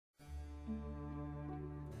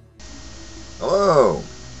Hello!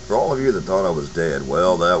 For all of you that thought I was dead,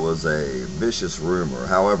 well, that was a vicious rumor.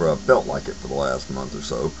 However, I felt like it for the last month or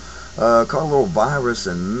so. Caught a little virus,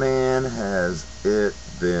 and man, has it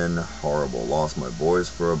been horrible. Lost my voice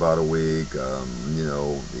for about a week.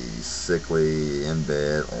 The sickly in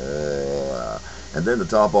bed. And then to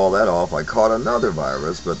top all that off, I caught another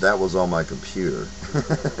virus, but that was on my computer.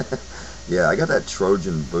 Yeah, I got that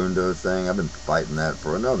Trojan Bundo thing. I've been fighting that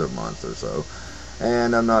for another month or so,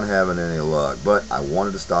 and I'm not having any luck. But I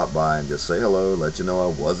wanted to stop by and just say hello, let you know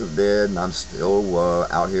I wasn't dead, and I'm still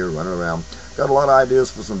out here running around. Got a lot of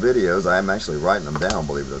ideas for some videos. I'm actually writing them down,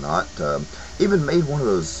 believe it or not. Even made one of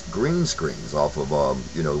those green screens off of,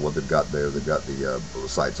 what they've got there. They've got the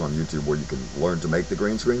sites on YouTube where you can learn to make the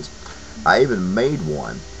green screens. I even made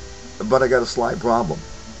one, but I got a slight problem.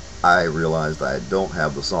 I realized I don't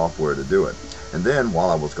have the software to do it. And then,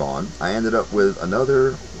 while I was gone, I ended up with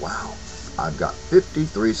another, wow, I've got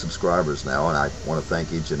 53 subscribers now, and I want to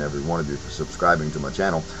thank each and every one of you for subscribing to my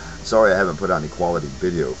channel. Sorry I haven't put out any quality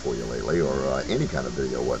video for you lately, or any kind of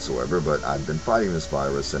video whatsoever, but I've been fighting this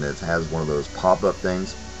virus, and it has one of those pop-up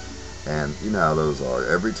things, and you know how those are.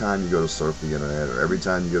 Every time you go to surf the internet, or every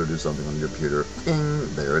time you go to do something on your computer,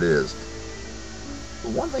 ping, there it is.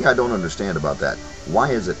 One thing I don't understand about that, why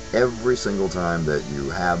is it every single time that you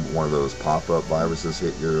have one of those pop-up viruses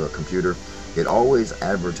hit your computer, it always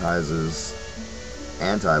advertises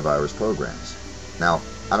antivirus programs? Now,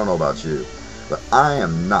 I don't know about you, but I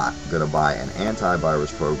am not going to buy an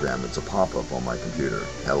antivirus program that's a pop-up on my computer.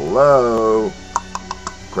 Hello?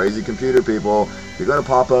 Crazy computer people. If you're going to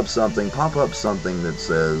pop up something that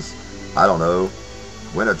says, I don't know,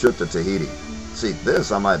 win a trip to Tahiti. See,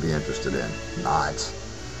 this I might be interested in. Not.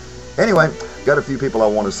 Anyway, got a few people I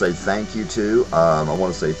want to say thank you to. I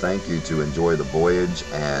want to say thank you to Enjoy the Voyage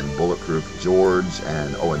and Bulletproof George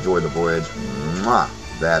and Enjoy the Voyage. Mwah!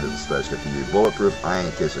 That is a special gift to you. Bulletproof, I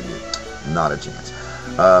ain't kissing you. Not a chance.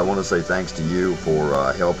 I want to say thanks to you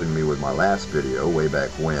for helping me with my last video way back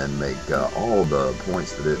when, make all the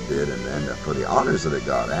points that it did, and for the honors that it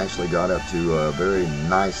got. I actually got up to a very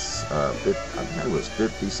nice, I think it was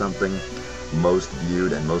 50-something most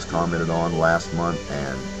viewed and most commented on last month,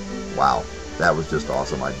 and wow, that was just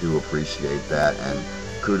awesome. I do appreciate that, and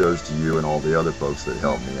kudos to you and all the other folks that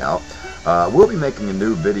helped me out. We'll be making a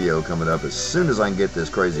new video coming up as soon as I can get this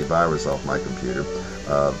crazy virus off my computer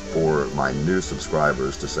for my new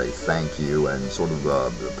subscribers to say thank you and sort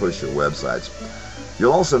of push your websites.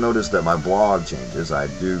 You'll also notice that my blog changes. I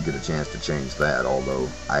do get a chance to change that, although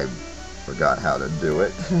I forgot how to do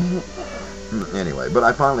it. Anyway, but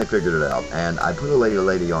I finally figured it out, and I put a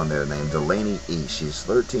lady on there named Delaney E. She's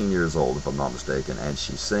 13 years old, if I'm not mistaken, and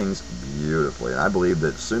she sings beautifully. And I believe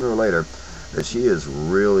that sooner or later that she is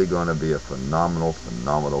really going to be a phenomenal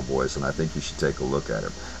voice, and I think you should take a look at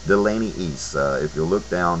her. Delaney East, if you look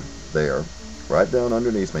down there, right down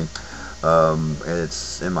underneath me,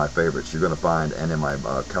 it's in my favorites. You're going to find, and in my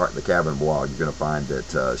the Cavern blog, you're going to find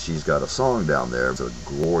that she's got a song down there. It's a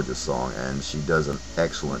gorgeous song, and she does an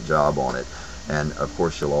excellent job on it. And of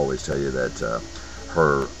course, she'll always tell you that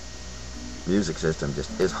her music system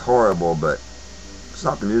just is horrible, but it's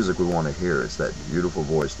not the music we want to hear. It's that beautiful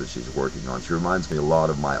voice that she's working on. She reminds me a lot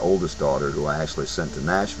of my oldest daughter, who I actually sent to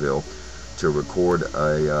Nashville to record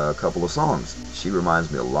a couple of songs. She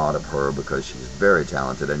reminds me a lot of her because she's very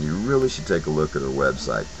talented, and you really should take a look at her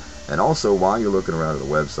website. And also, while you're looking around at the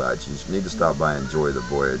website, you need to stop by Enjoy the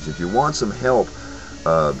Voyage. If you want some help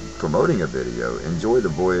promoting a video, Enjoy the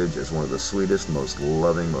Voyage is one of the sweetest, most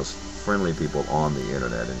loving, most friendly people on the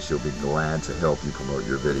internet, and she'll be glad to help you promote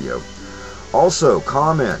your video. Also,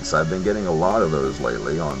 comments. I've been getting a lot of those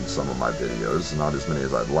lately on some of my videos, not as many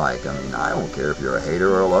as I'd like. I mean, I don't care if you're a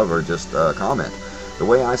hater or a lover, just comment. The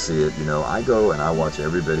way I see it, I go and I watch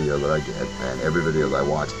every video that I get, and every video that I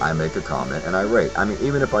watch, I make a comment and I rate. I mean,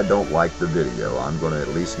 even if I don't like the video, I'm going to at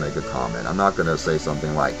least make a comment. I'm not going to say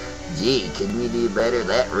something like, gee, can we do better?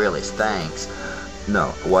 That really stinks. No,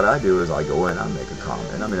 what I do is I go in, I make a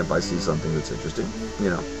comment. I mean, if I see something that's interesting,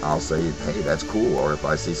 I'll say, hey, that's cool. Or if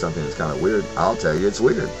I see something that's kind of weird, I'll tell you it's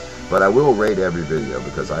weird. But I will rate every video,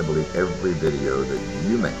 because I believe every video that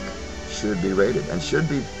you make should be rated and should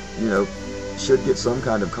be, should get some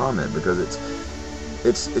kind of comment, because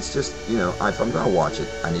it's just, if I'm going to watch it,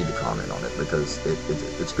 I need to comment on it, because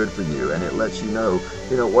it's good for you, and it lets you know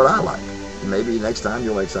what I like. Maybe next time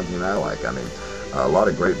you'll like something that I like. I mean, A lot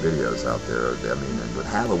of great videos out there. I mean, and with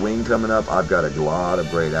Halloween coming up, I've got a lot of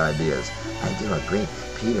great ideas. I do a great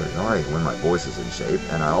Peter Norrie when my voice is in shape,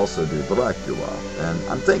 and I also do Dracula. And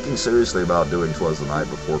I'm thinking seriously about doing 'Twas the Night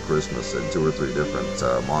Before Christmas in 2 or 3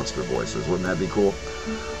 different monster voices. Wouldn't that be cool?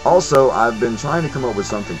 Also, I've been trying to come up with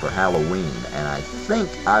something for Halloween, and I think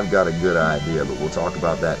I've got a good idea, but we'll talk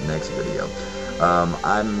about that next video.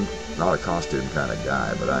 I'm not a costume kind of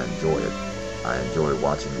guy, but I enjoy it. I enjoy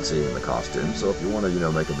watching and seeing the costume. So if you want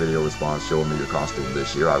to, make a video response showing me your costume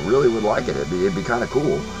this year, I really would like it. It'd be kind of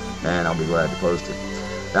cool, and I'll be glad to post it.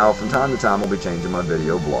 Now, from time to time, I'll be changing my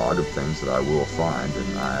video blog of things that I will find,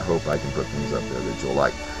 and I hope I can put things up there that you'll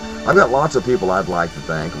like. I've got lots of people I'd like to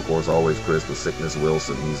thank. Of course, always Chris the Sickness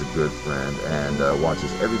Wilson. He's a good friend and watches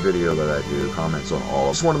every video that I do, comments on all.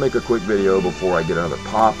 I just want to make a quick video before I get another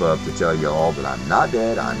pop-up to tell you all that I'm not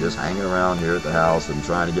dead. I'm just hanging around here at the house and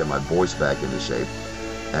trying to get my voice back into shape.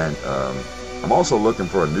 And I'm also looking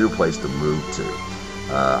for a new place to move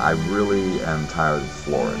to. I really am tired of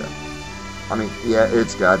Florida. I mean, yeah,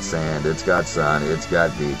 it's got sand, it's got sun, it's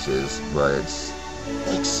got beaches, but it's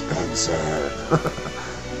expensive.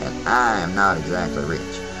 And I'm not exactly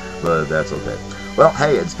rich, but that's okay. Well,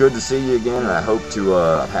 hey, it's good to see you again, and I hope to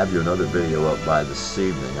have you another video up by this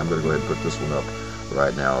evening. I'm going to go ahead and put this one up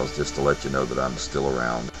right now just to let you know that I'm still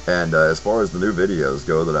around. And as far as the new videos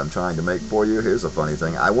go that I'm trying to make for you, here's a funny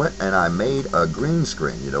thing. I went and I made a green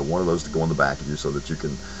screen, one of those to go on the back of you so that you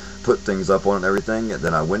can put things up on it and everything. And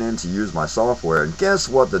then I went in to use my software, and guess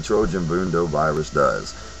what the Trojan Bundo virus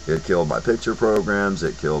does? It killed my picture programs,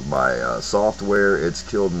 it killed my software, it's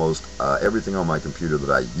killed most everything on my computer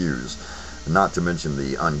that I use, not to mention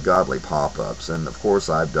the ungodly pop-ups. And of course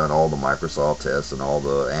I've done all the Microsoft tests and all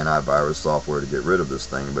the antivirus software to get rid of this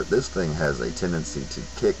thing, but this thing has a tendency to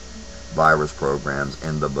kick virus programs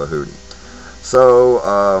in the bahootie. So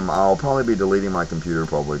I'll probably be deleting my computer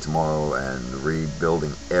probably tomorrow and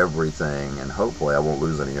rebuilding everything, and hopefully I won't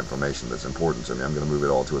lose any information that's important to me. I'm going to move it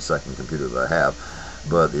all to a second computer that I have,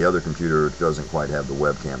 but the other computer doesn't quite have the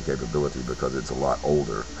webcam capability because it's a lot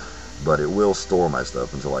older, but it will store my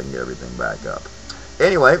stuff until I can get everything back up.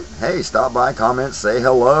 Anyway, hey, stop by, comment, say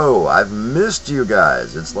hello. I've missed you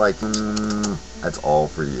guys. It's like, that's all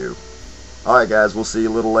for you. Alright guys, we'll see you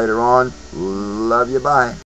a little later on. Love you, bye.